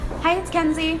Hi, it's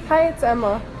Kenzie. Hi, it's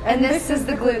Emma. And this is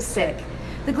The Glue Stick.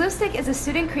 The Glue Stick is a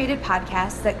student-created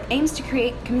podcast that aims to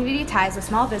create community ties with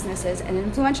small businesses and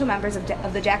influential members of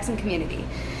the Jackson community.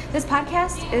 This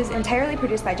podcast is entirely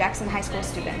produced by Jackson High School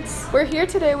students. We're here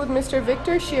today with Mr.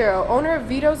 Victor Shiro, owner of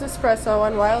Vito's Espresso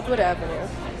on Wildwood Avenue.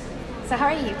 So how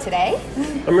are you today?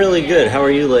 I'm really good. How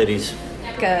are you ladies?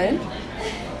 Good.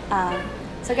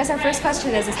 So I guess our first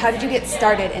question is how did you get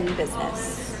started in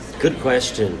business? Good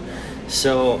question.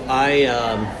 So I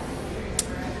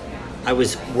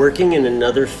was working in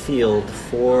another field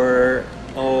for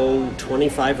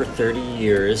 25 or 30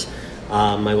 years.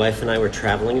 My wife and I were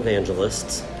traveling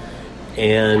evangelists,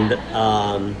 and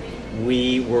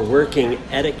we were working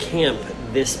at a camp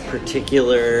this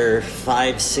particular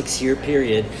 5-6 year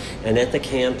period, and at the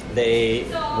camp they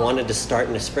wanted to start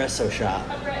an espresso shop.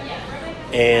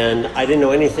 And I didn't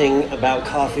know anything about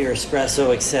coffee or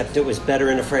espresso except it was better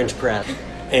in a French press.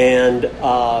 And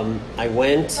I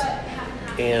went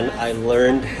and I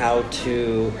learned how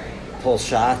to pull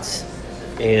shots,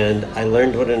 and I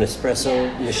learned what an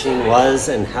espresso machine was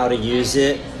and how to use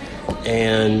it,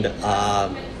 and I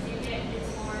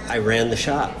ran the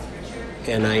shop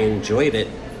and I enjoyed it,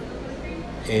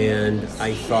 and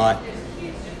I thought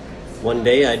one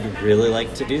day I'd really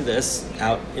like to do this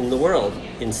out in the world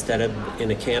instead of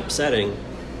in a camp setting,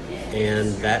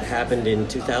 and that happened in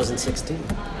 2016.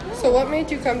 So what made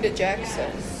you come to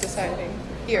Jackson, deciding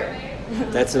here?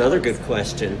 That's another good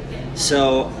question.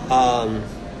 So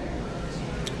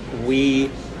we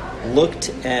looked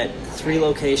at 3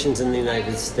 locations in the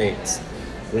United States.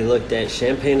 We looked at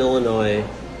Champaign, Illinois,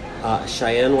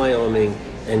 Cheyenne, Wyoming,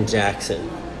 and Jackson.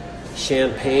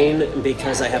 Champaign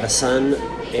because I have a son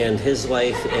and his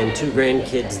wife and 2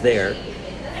 grandkids there.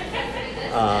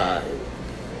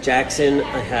 Jackson,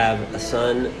 I have a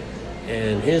son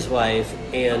and his wife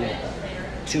and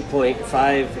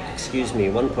 1.5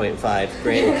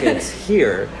 grandkids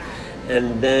here.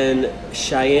 And then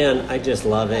Cheyenne, I just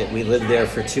love it. We lived there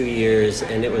for 2 years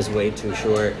and it was way too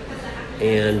short.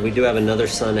 And we do have another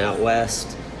son out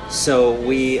west. So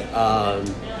we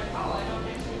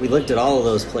looked at all of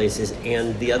those places,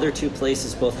 and the other 2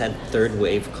 places both had third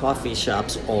wave coffee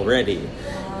shops already.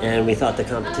 And we thought the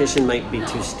competition might be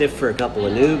too stiff for a couple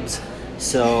of noobs.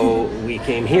 So we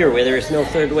came here where there is no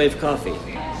third wave coffee.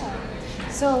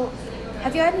 So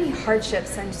have you had any hardships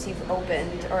since you've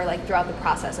opened, or like throughout the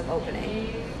process of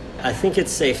opening? I think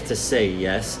it's safe to say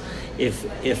yes.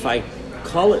 If I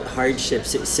call it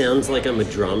hardships, it sounds like I'm a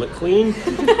drama queen.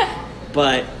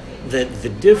 But the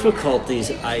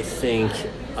difficulties, I think,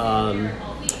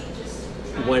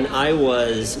 when I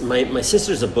was, my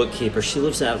sister's a bookkeeper. She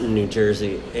lives out in New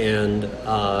Jersey, and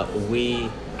we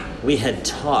had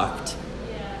talked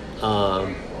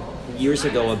years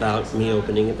ago about me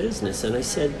opening a business, and I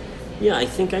said, yeah, I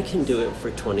think I can do it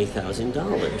for $20,000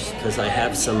 because I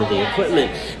have some of the equipment.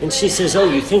 And she says, oh,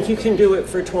 you think you can do it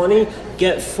for 20?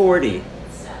 Get 40.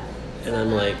 And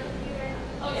I'm like,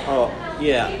 oh,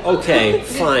 yeah, okay,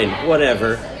 fine,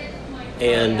 whatever.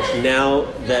 And now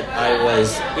that I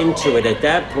was into it at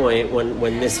that point,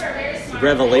 when this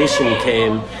revelation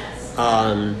came,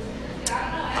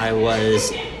 I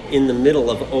was in the middle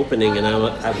of opening, and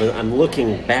I'm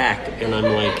looking back, and I'm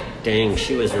like, dang,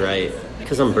 she was right,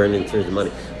 because I'm burning through the money.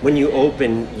 When you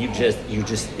open, you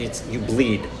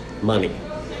bleed money.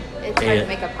 It's hard to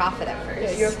make a profit at first.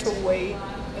 Yeah, you have to wait.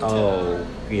 Oh,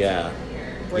 yeah.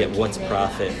 Yeah, what's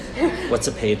profit? What's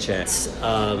a paycheck?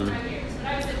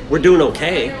 We're doing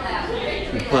okay,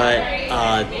 but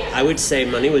I would say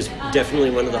money was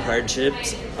definitely one of the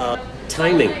hardships.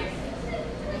 Timing.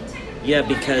 Yeah,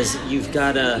 because you've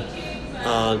got to,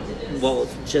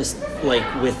 just like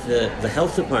with the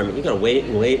health department, you've got to wait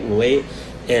and wait and wait,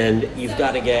 and you've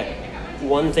got to get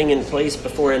one thing in place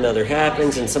before another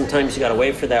happens, and sometimes you got to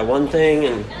wait for that one thing,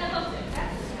 and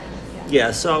yeah,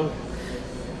 so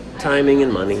timing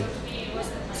and money.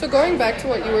 So going back to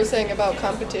what you were saying about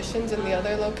competitions in the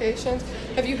other locations,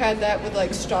 have you had that with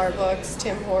like Starbucks,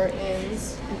 Tim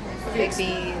Hortons, Big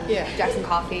B, Jackson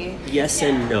Coffee? Yes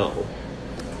and no.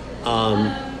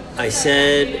 I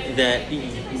said that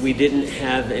we didn't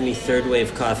have any third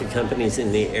wave coffee companies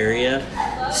in the area,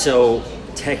 so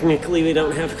technically we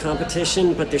don't have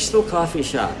competition, but there's still coffee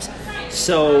shops.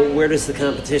 So where does the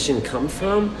competition come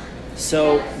from?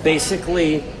 So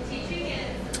basically,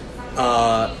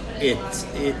 it's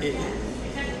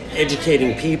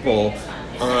educating people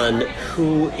on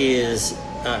who is,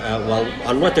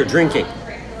 on what they're drinking,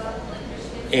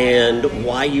 and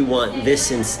why you want this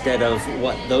instead of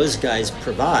what those guys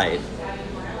provide,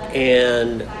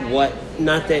 and what,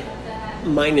 not that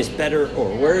mine is better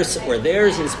or worse, or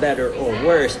theirs is better or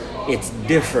worse. It's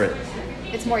different.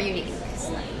 It's more unique,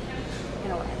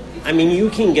 in a way. I mean, you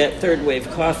can get third wave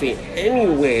coffee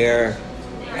anywhere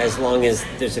as long as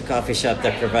there's a coffee shop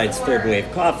that provides third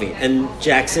wave coffee. And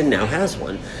Jackson now has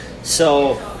one.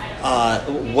 So,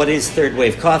 what is third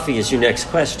wave coffee is your next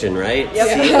question, right? Yep.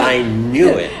 See, I knew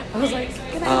it. I was like,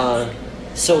 good night.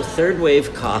 So third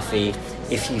wave coffee,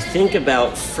 if you think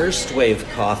about first wave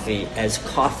coffee as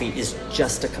coffee is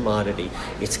just a commodity.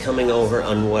 It's coming over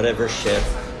on whatever ship,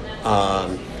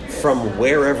 from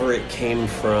wherever it came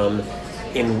from,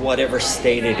 in whatever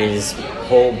state it is,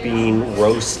 whole bean,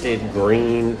 roasted,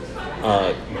 green,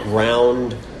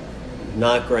 ground,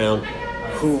 not ground,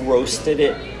 who roasted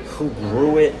it, who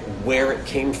grew it, where it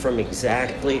came from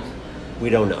exactly, we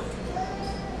don't know.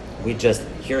 We just,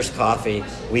 here's coffee,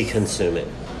 we consume it.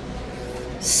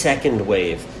 Second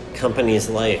wave, companies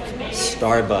like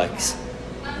Starbucks,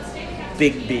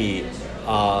 Big B,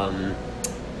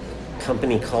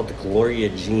 company called Gloria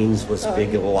Jeans was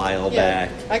big a while back.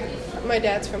 My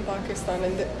dad's from Pakistan,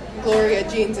 and the Gloria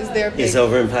Jeans is their big... Is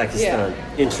over in Pakistan.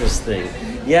 Yeah. Interesting.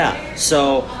 Yeah,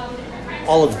 so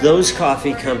all of those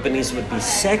coffee companies would be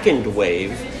second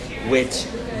wave, which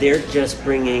they're just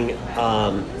bringing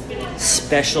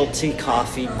specialty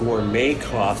coffee, gourmet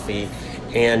coffee,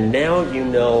 and now you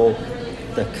know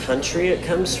the country it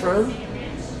comes from,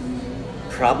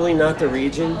 probably not the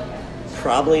region,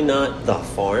 probably not the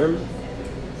farm,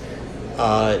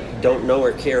 don't know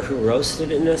or care who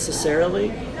roasted it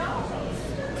necessarily,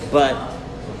 but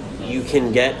you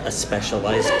can get a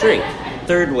specialized drink.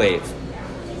 Third wave,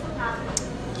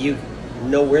 you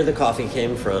know where the coffee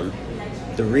came from,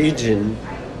 the region,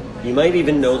 you might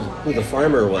even know who the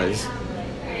farmer was,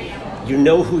 you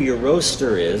know who your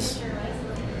roaster is.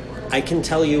 I can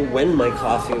tell you when my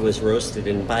coffee was roasted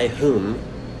and by whom.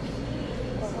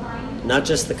 Not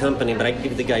just the company, but I can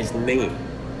give the guy's name.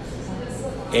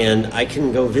 And I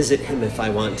can go visit him if I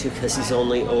want to, because he's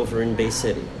only over in Bay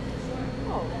City.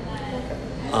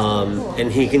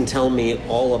 And he can tell me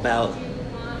all about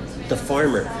the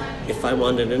farmer, if I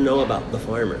wanted to know about the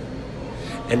farmer.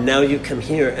 And now you come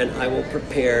here and I will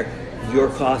prepare your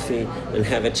coffee and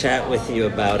have a chat with you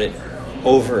about it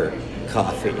over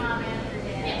coffee.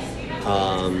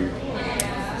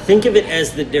 Think of it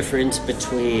as the difference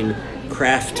between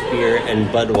craft beer and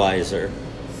Budweiser.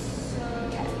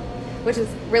 Which is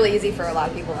really easy for a lot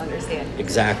of people to understand.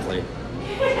 Exactly.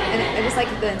 And I just like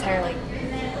the entire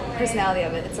personality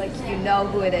of it. It's like you know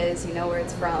who it is, you know where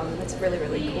it's from. It's really,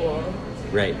 really cool.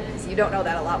 Right. So you don't know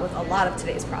that a lot with a lot of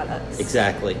today's products.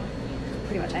 Exactly.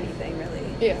 Pretty much anything, really.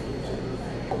 Yeah.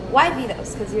 Why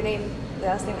Vito's? Because your name, the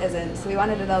last name isn't. So we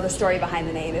wanted to know the story behind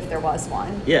the name, if there was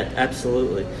one. Yeah,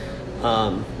 absolutely.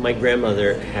 My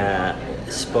grandmother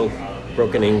spoke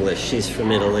broken English. She's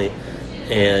from Italy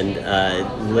and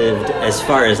lived, as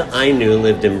far as I knew,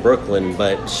 lived in Brooklyn,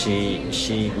 but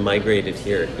she migrated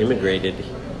here, immigrated,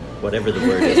 whatever the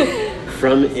word is,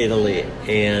 from Italy.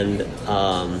 And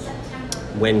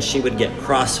when she would get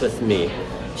cross with me,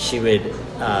 she would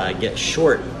get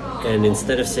short, and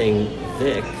instead of saying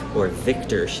Vic or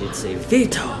Victor, she'd say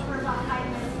Vito,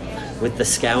 with the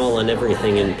scowl and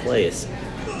everything in place.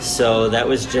 So that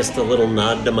was just a little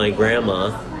nod to my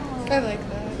grandma. I like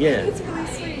that. Yeah. It's really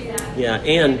sweet. Yeah,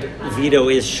 and Vito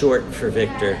is short for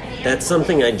Victor. That's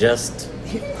something I just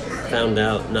found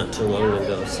out not too long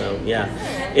ago. So yeah,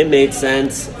 it made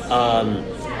sense.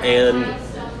 And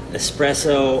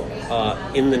Espresso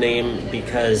in the name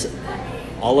because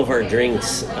all of our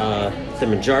drinks, the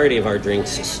majority of our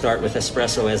drinks start with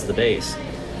espresso as the base.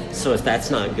 So if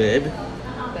that's not good,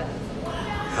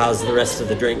 how's the rest of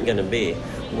the drink going to be?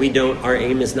 Our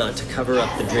aim is not to cover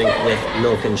up the drink with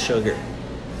milk and sugar.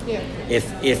 Yeah.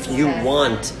 If you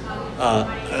want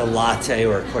a latte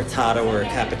or a cortado or a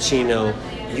cappuccino,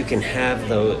 you can have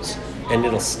those and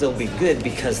it'll still be good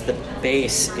because the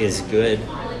base is good,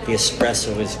 the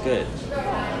espresso is good.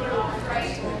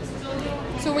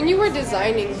 So when you were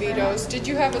designing Vito's, did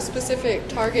you have a specific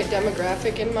target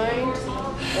demographic in mind,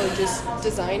 or just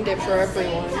designed it for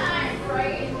everyone?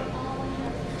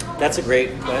 That's a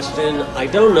great question. I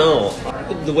don't know.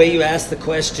 The way you asked the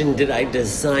question, did I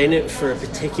design it for a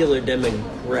particular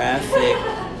demographic?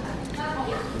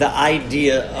 The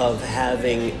idea of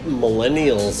having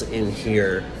millennials in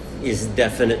here is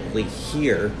definitely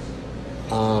here.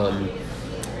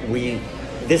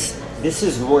 This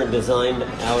is more designed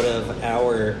out of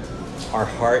our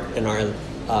heart and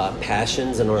our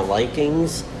passions and our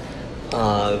likings.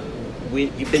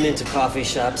 You've been into coffee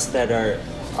shops that are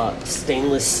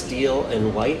stainless steel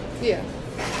and white. Yeah.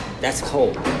 That's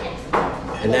cold.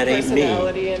 And that ain't me.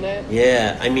 Personality in it.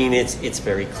 Yeah, I mean, it's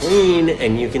very clean,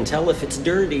 and you can tell if it's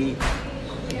dirty,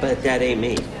 but that ain't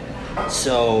me.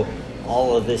 So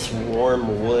all of this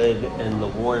warm wood and the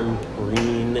warm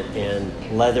green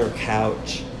and leather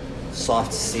couch,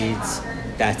 soft seats,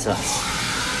 that's us.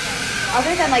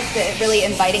 Other than like the really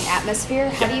inviting atmosphere,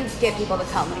 how do you get people to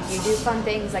come? Like, do you do fun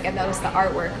things? Like, I've noticed the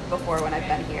artwork before when I've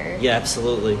been here. Yeah,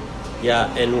 absolutely.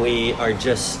 Yeah, and we are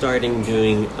just starting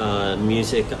doing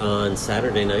music on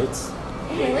Saturday nights.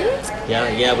 Really?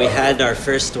 Yeah, we had our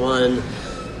first one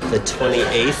the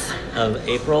 28th of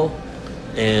April,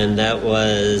 and that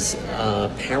was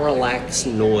Parallax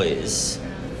Noise.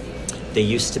 They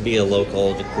used to be a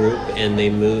local group, and they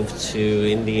moved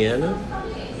to Indiana,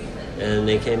 and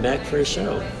they came back for a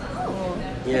show.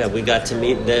 Yeah, we got to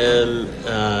meet them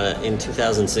in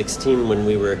 2016 when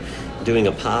we were doing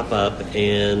a pop-up,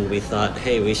 and we thought,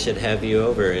 hey, we should have you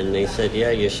over, and they said,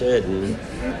 yeah, you should, and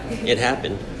it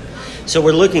happened. So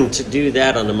we're looking to do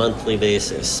that on a monthly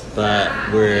basis, but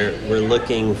we're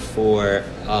looking for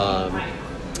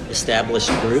established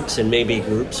groups and maybe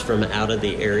groups from out of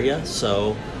the area.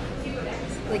 So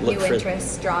like new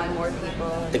interests, drawing more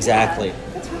people. Exactly. Yeah.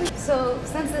 That's really so.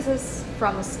 Since this is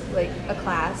from like a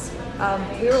class,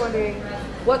 we were wondering,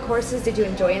 what courses did you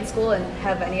enjoy in school, and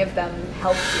have any of them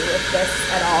helped you with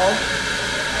this at all?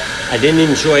 I didn't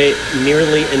enjoy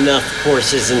nearly enough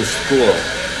courses in school.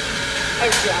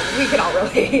 Yeah, we can all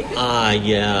relate.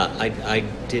 Yeah, I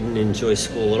didn't enjoy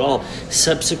school at all.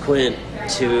 Subsequent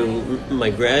to my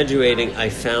graduating, I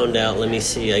found out,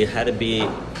 I had to be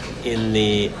in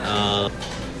the, I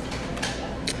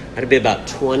had to be about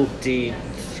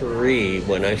 23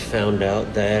 when I found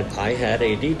out that I had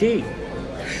ADD.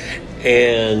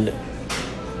 And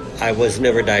I was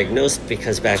never diagnosed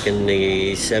because back in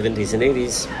the 70s and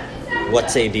 80s,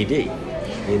 what's ADD?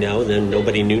 You know, then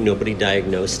nobody knew, nobody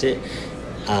diagnosed it.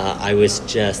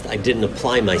 I didn't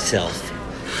apply myself.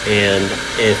 And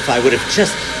if I would have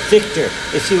just, Victor,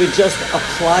 if you would just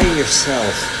apply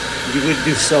yourself, you would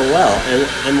do so well. And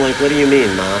I'm like, what do you mean,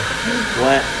 Ma?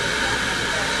 What?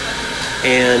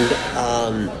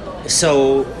 And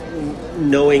so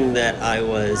knowing that I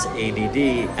was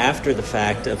ADD after the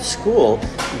fact of school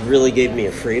really gave me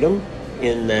a freedom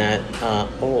in that,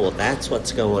 that's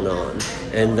what's going on.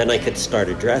 And then I could start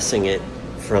addressing it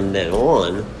from then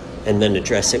on, and then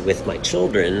address it with my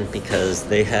children because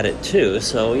they had it too.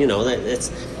 So, you know,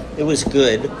 it was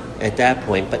good at that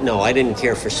point. But no, I didn't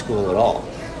care for school at all.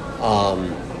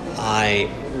 I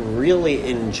really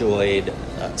enjoyed,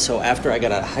 so after I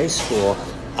got out of high school,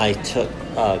 I took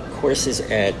courses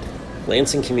at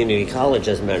Lansing Community College,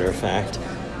 as a matter of fact,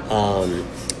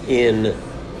 in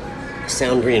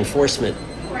sound reinforcement.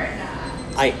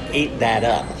 I ate that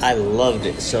up. I loved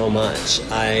it so much.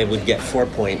 I would get 4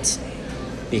 points.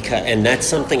 And that's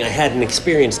something I hadn't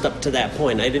experienced up to that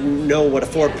point. I didn't know what a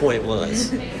 4-point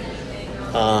was.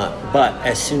 But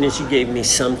as soon as you gave me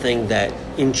something that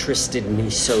interested me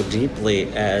so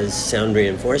deeply as sound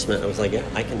reinforcement, I was like, yeah,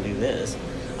 I can do this.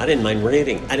 I didn't mind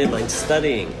reading. I didn't mind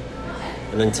studying.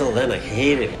 And until then, I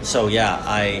hated it. So yeah,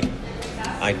 I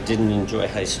didn't enjoy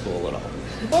high school at all.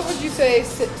 What would you say,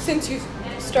 since you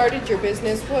started your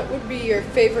business, what would be your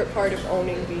favorite part of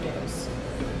owning Vito's?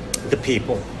 The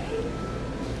people.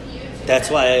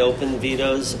 That's why I opened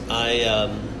Vito's. I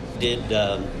did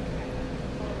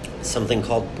something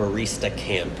called Barista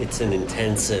Camp. It's an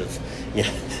intensive. Yeah,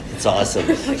 it's awesome.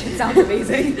 It sounds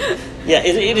amazing. Yeah,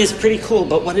 it is pretty cool,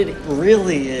 but what it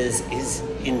really is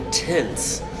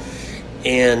intense.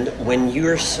 And when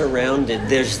you're surrounded,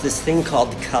 there's this thing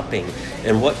called cupping.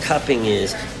 And what cupping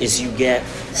is you get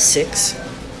 6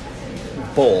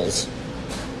 bowls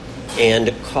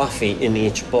and coffee in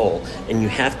each bowl. And you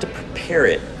have to prepare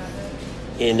it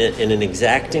in an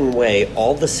exacting way,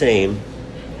 all the same.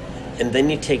 And then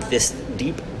you take this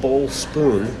deep bowl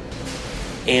spoon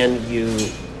and you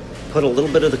put a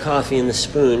little bit of the coffee in the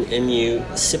spoon and you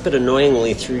sip it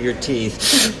annoyingly through your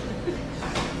teeth.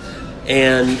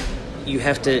 And you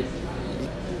have to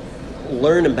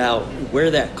learn about where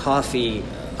that coffee,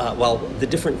 the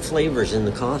different flavors in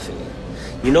the coffee.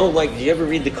 You know, like, do you ever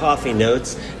read the coffee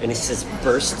notes and it says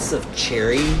bursts of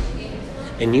cherry?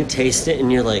 And you taste it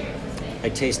and you're like, I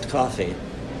taste coffee.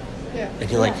 Yeah. And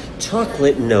you're like,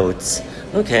 chocolate notes.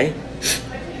 Okay.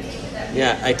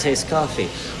 Yeah, I taste coffee.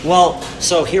 Well,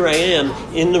 so here I am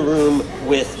in the room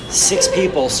with 6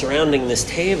 people surrounding this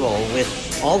table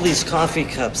with all these coffee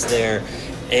cups there,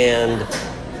 and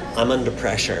I'm under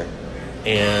pressure.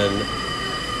 And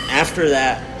after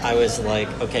that, I was like,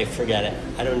 okay, forget it.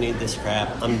 I don't need this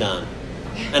crap. I'm done.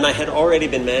 And I had already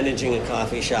been managing a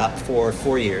coffee shop for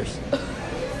 4 years.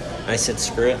 I said,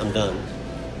 screw it, I'm done.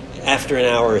 after an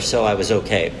hour or so, I was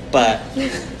okay. But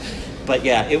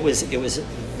yeah, it was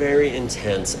very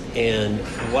intense. And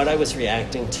what I was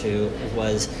reacting to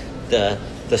was the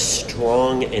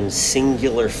strong and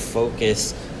singular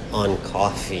focus on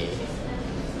coffee.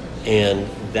 And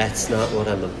that's not what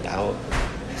I'm about.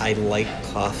 I like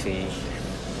coffee.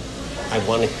 I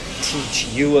want to teach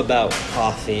you about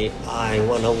coffee. I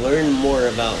want to learn more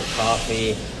about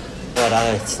coffee, but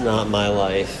it's not my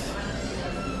life.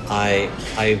 I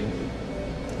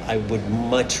would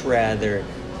much rather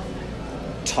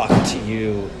talk to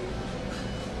you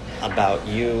about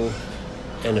you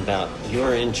and about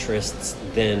your interests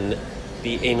than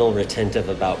be anal retentive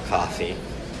about coffee.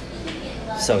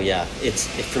 So yeah,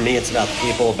 for me it's about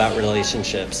people, about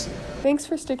relationships. Thanks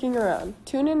for sticking around.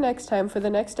 Tune in next time for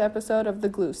the next episode of The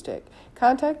Glue Stick.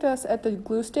 Contact us at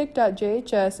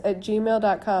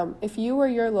thegluestick.jhs@gmail.com if you or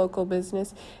your local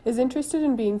business is interested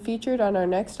in being featured on our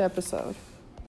next episode.